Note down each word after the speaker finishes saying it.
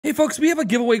Hey folks, we have a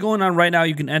giveaway going on right now.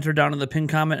 You can enter down in the pinned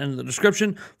comment and in the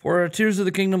description for a Tears of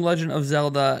the Kingdom Legend of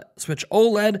Zelda Switch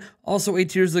OLED, also a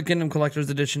Tears of the Kingdom Collector's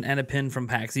Edition, and a pin from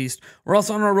PAX East. We're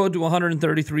also on our road to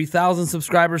 133,000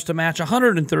 subscribers to match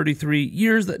 133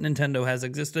 years that Nintendo has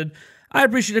existed. I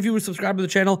appreciate if you would subscribe to the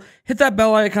channel, hit that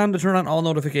bell icon to turn on all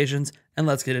notifications, and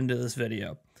let's get into this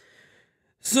video.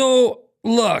 So,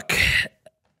 look,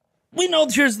 we know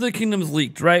Tears of the Kingdom's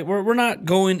leaked, right? We're not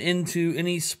going into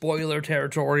any spoiler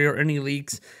territory or any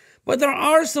leaks, but there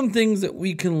are some things that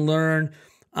we can learn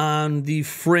on the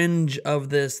fringe of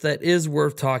this that is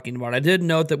worth talking about. I did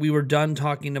note that we were done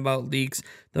talking about leaks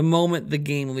the moment the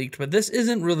game leaked, but this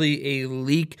isn't really a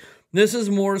leak. This is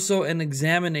more so an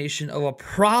examination of a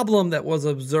problem that was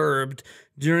observed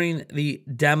during the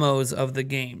demos of the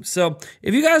game. So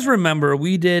if you guys remember,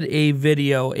 we did a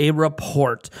video, a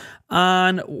report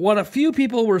on what a few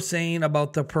people were saying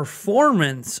about the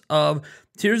performance of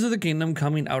Tears of the Kingdom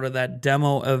coming out of that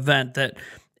demo event, that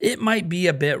it might be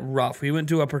a bit rough. We went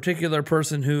to a particular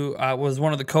person who was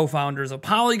one of the co-founders of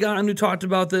Polygon who talked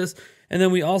about this, and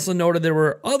then we also noted there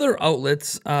were other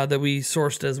outlets that we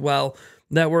sourced as well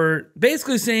that were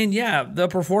basically saying, yeah, the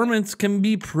performance can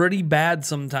be pretty bad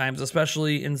sometimes,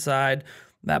 especially inside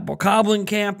that Bokoblin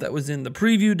camp that was in the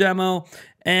preview demo.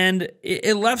 And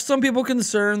it left some people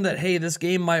concerned that, hey, this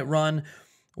game might run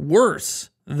worse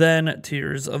than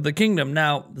Tears of the Kingdom.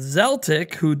 Now,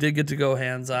 Zeltic, who did get to go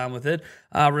hands-on with it,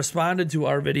 responded to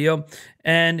our video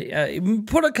and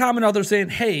put a comment out there saying,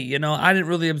 hey, you know, I didn't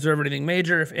really observe anything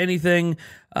major. If anything,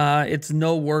 it's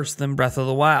no worse than Breath of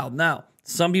the Wild. Now,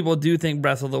 some people do think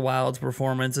Breath of the Wild's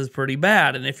performance is pretty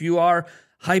bad, and if you are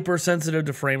hypersensitive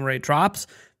to frame rate drops,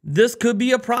 this could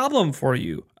be a problem for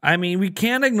you. I mean, we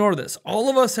can't ignore this. All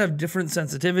of us have different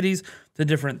sensitivities to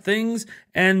different things,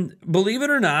 and believe it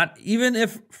or not, even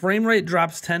if frame rate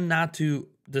drops tend not to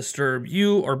disturb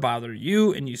you or bother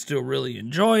you, and you still really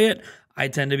enjoy it, I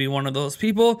tend to be one of those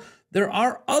people, there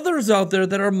are others out there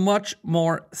that are much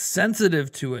more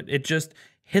sensitive to it. It just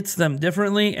hits them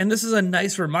differently, and this is a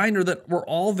nice reminder that we're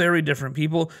all very different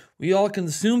people. We all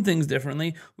consume things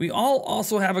differently. We all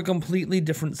also have a completely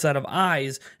different set of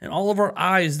eyes, and all of our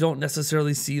eyes don't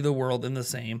necessarily see the world in the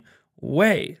same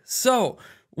way. So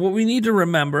what we need to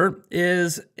remember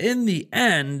is, in the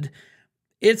end,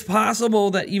 it's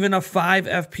possible that even a 5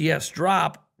 FPS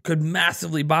drop could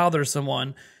massively bother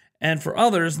someone, and for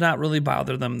others, not really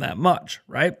bother them that much,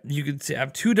 right? You could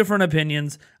have two different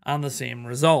opinions on the same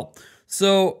result.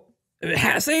 So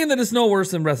saying that it's no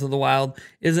worse than Breath of the Wild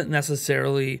isn't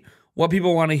necessarily what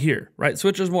people want to hear, right?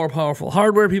 Switch is more powerful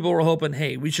hardware. People were hoping,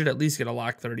 hey, we should at least get a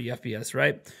locked 30 FPS,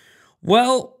 right?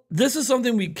 Well, this is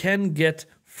something we can get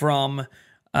from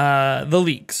the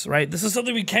leaks, right? This is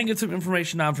something we can get some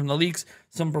information on from the leaks,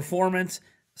 some performance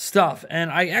stuff. And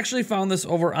I actually found this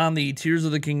over on the Tears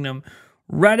of the Kingdom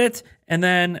Reddit, and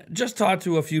then just talked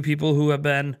to a few people who have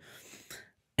been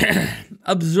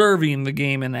observing the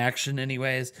game in action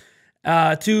anyways,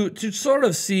 to sort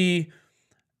of see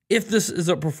if this is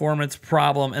a performance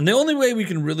problem. And the only way we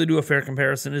can really do a fair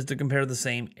comparison is to compare the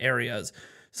same areas.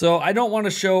 So I don't want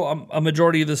to show a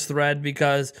majority of this thread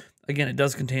because, again, it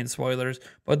does contain spoilers,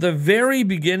 but the very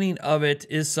beginning of it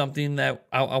is something that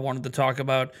I wanted to talk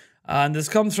about. And this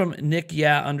comes from Nick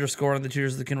 _ on the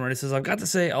Tears of the Kingdom. He says, I've got to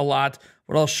say a lot,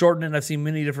 but I'll shorten it. I've seen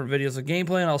many different videos of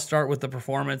gameplay, and I'll start with the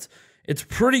performance. It's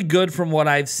pretty good from what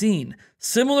I've seen.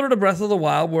 Similar to Breath of the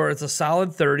Wild, where it's a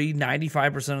solid 30,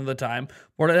 95% of the time,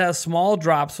 where it has small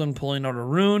drops when pulling out a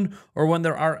rune or when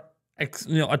there are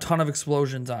a ton of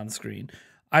explosions on screen.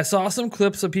 I saw some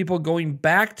clips of people going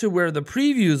back to where the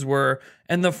previews were,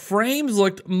 and the frames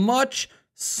looked much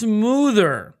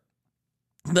smoother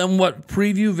than what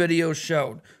preview videos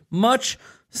showed. Much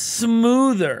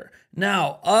smoother.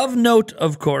 Now, of note,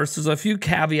 of course, there's a few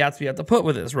caveats we have to put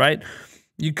with this, right?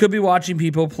 You could be watching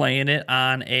people playing it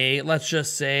on a, let's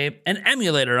just say, an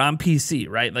emulator on PC,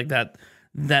 right? Like that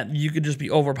you could just be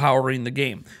overpowering the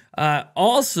game.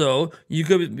 Also, you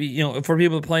could be, for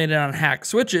people playing it on hack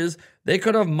switches, they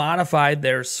could have modified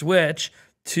their Switch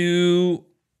to,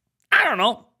 I don't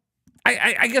know.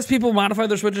 I guess people modify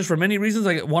their Switches for many reasons.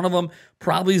 Like one of them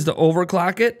probably is to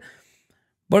overclock it.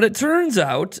 But it turns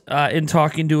out, in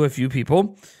talking to a few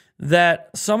people, that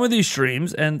some of these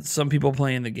streams and some people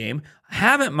playing the game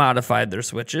haven't modified their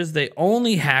Switches. They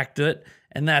only hacked it,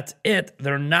 and that's it.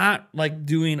 They're not like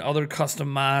doing other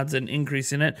custom mods and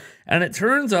increasing it. And it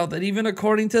turns out that even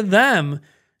according to them,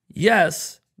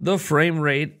 yes, the frame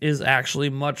rate is actually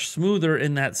much smoother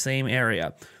in that same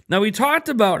area. Now, we talked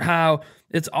about how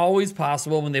it's always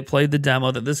possible when they played the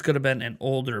demo that this could have been an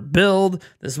older build.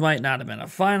 This might not have been a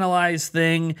finalized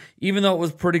thing, even though it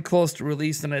was pretty close to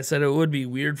release, and I said it would be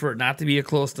weird for it not to be a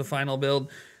close to final build.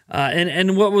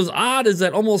 And what was odd is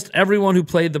that almost everyone who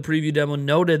played the preview demo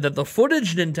noted that the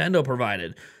footage Nintendo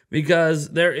provided, because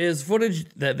there is footage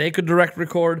that they could direct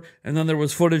record, and then there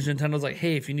was footage Nintendo's like,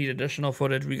 hey, if you need additional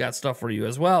footage, we got stuff for you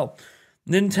as well.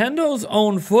 Nintendo's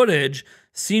own footage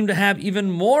seemed to have even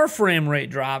more frame rate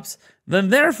drops than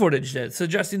their footage did,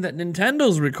 suggesting that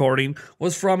Nintendo's recording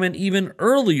was from an even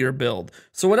earlier build.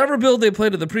 So whatever build they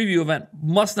played at the preview event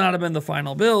must not have been the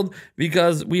final build,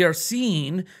 because we are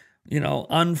seeing, you know,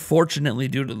 unfortunately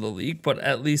due to the leak, but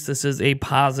at least this is a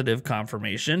positive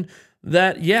confirmation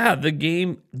that, yeah, the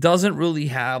game doesn't really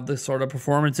have the sort of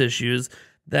performance issues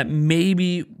that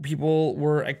maybe people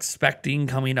were expecting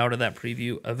coming out of that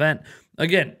preview event.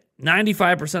 Again,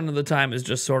 95% of the time is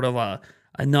just sort of a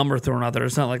number thrown out there.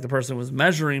 It's not like the person was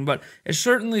measuring, but it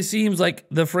certainly seems like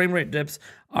the frame rate dips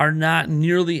are not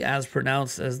nearly as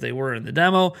pronounced as they were in the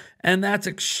demo, and that's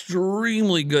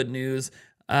extremely good news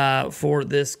for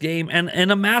this game,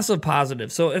 and a massive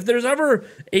positive. So if there's ever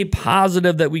a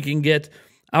positive that we can get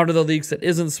out of the leaks that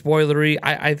isn't spoilery,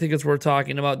 I think it's worth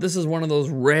talking about. This is one of those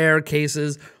rare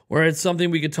cases where it's something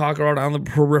we could talk about on the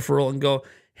peripheral and go,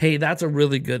 hey, that's a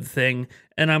really good thing,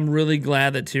 and I'm really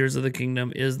glad that Tears of the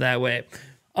Kingdom is that way.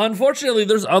 Unfortunately,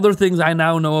 there's other things I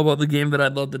now know about the game that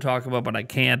I'd love to talk about, but I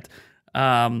can't,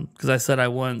 because I said I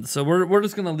wouldn't. So we're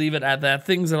just going to leave it at that.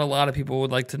 Things that a lot of people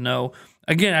would like to know.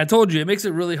 Again, I told you, it makes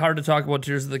it really hard to talk about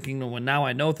Tears of the Kingdom when now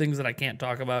I know things that I can't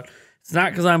talk about. It's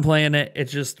not because I'm playing it.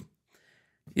 It's just,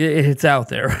 it's out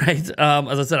there, right?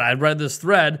 As I said, I read this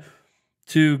thread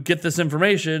to get this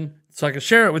information so I could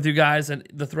share it with you guys, and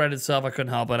the thread itself, I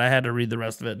couldn't help it. I had to read the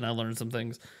rest of it, and I learned some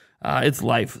things. It's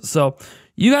life. So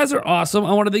you guys are awesome.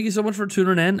 I want to thank you so much for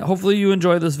tuning in. Hopefully you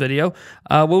enjoyed this video.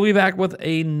 We'll be back with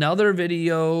another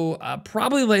video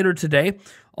probably later today.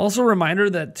 Also, a reminder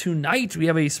that tonight we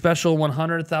have a special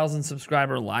 100,000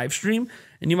 subscriber live stream.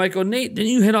 And you might go, Nate,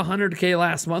 didn't you hit 100K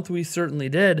last month? We certainly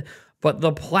did. But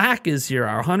the plaque is here.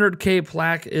 Our 100K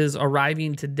plaque is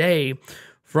arriving today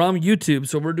from YouTube.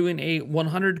 So we're doing a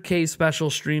 100K special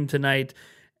stream tonight.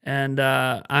 And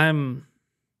I'm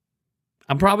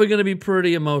probably going to be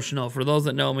pretty emotional. For those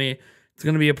that know me, it's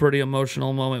going to be a pretty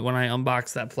emotional moment when I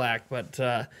unbox that plaque. But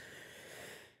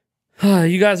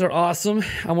you guys are awesome.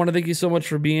 I want to thank you so much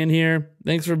for being here.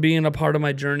 Thanks for being a part of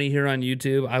my journey here on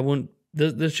YouTube. I wouldn't.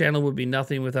 This channel would be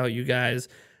nothing without you guys.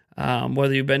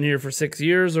 Whether you've been here for 6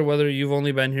 years or whether you've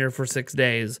only been here for 6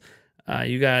 days,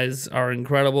 you guys are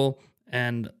incredible.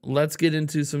 And let's get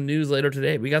into some news later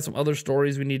today. We got some other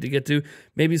stories we need to get to.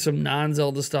 Maybe some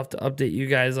non-Zelda stuff to update you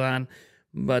guys on.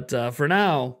 But for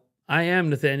now, I am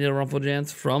Nathaniel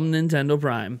Rumpeljans from Nintendo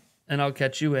Prime, and I'll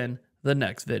catch you in the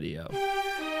next video.